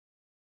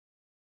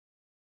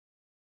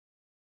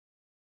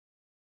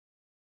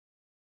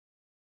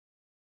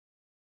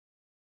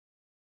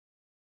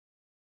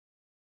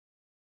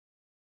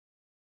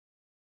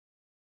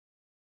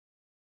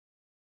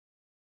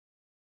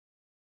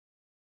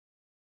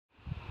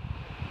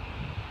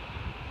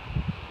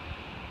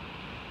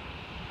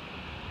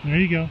There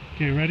you go.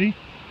 Okay, ready?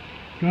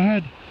 Go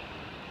ahead.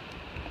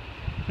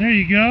 There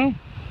you go.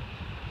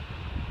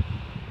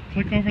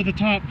 Click over the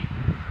top.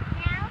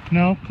 Now?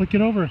 No, click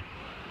it over.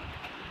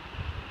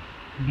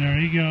 There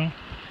you go.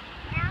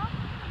 Now?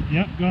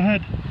 Yep, go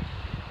ahead.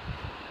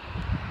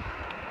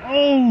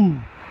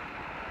 Oh!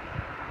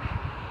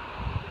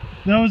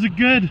 That was a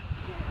good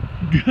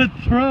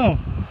throw.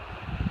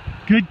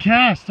 Good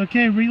cast.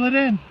 Okay, reel it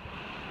in.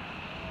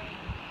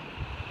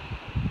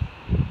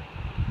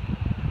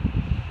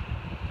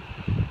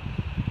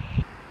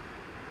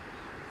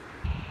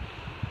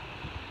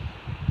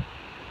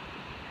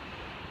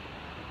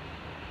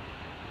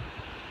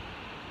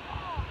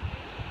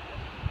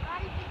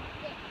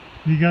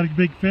 You got a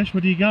big fish?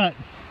 What do you got?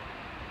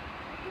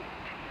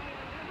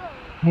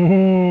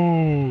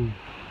 Oh!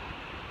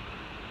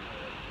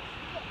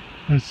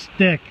 A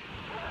stick.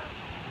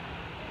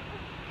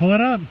 Pull it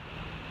up.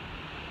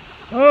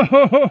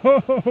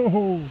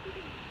 Oh!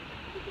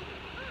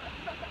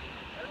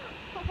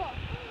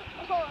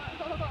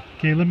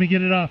 Okay, let me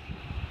get it off.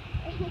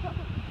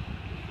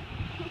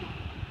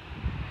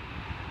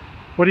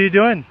 What are you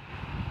doing?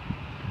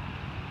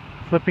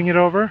 Flipping it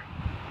over?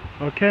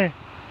 Okay.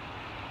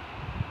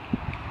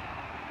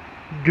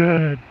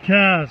 Good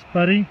cast,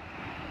 buddy.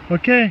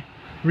 Okay,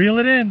 reel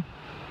it in.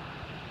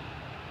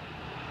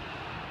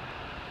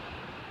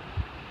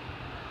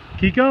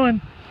 Keep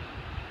going.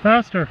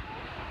 Faster.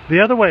 The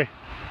other way.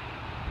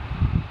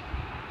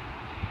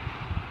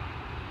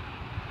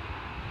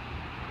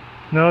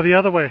 No, the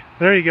other way.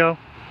 There you go.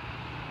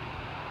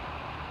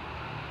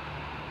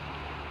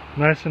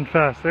 Nice and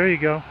fast. There you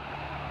go.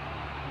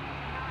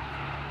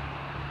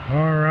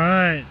 All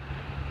right.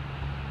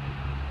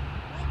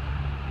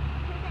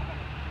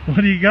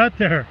 What do you got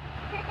there?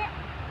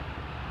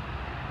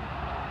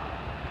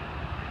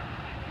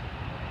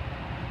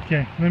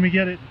 Okay, let me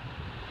get it.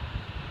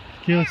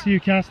 Okay, let's see you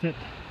cast it.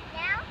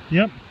 Now?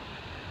 Yep.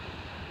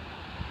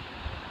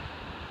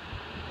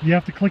 You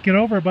have to click it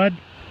over, bud.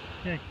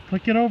 Okay,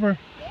 click it over.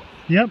 This?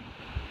 Yep.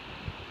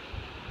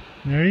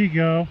 There you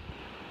go.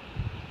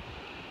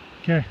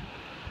 Okay.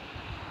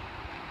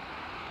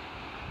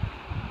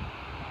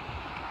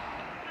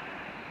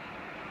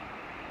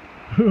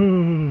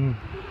 Ooh.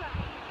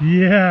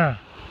 Yeah.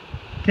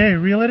 Okay,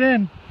 reel it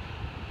in.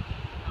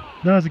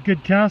 That was a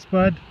good cast,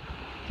 bud.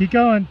 Keep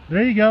going.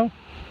 There you go.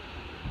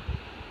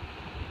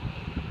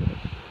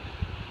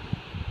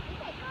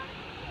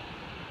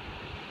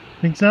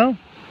 Think so?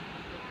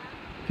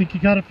 Think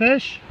you got a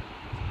fish?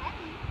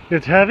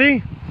 It's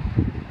heavy?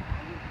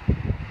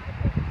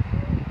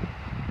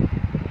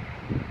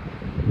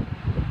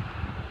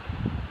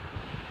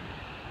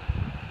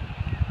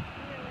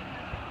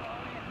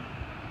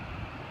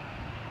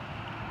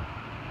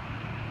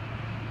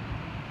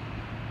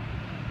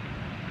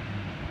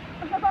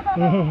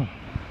 Oh.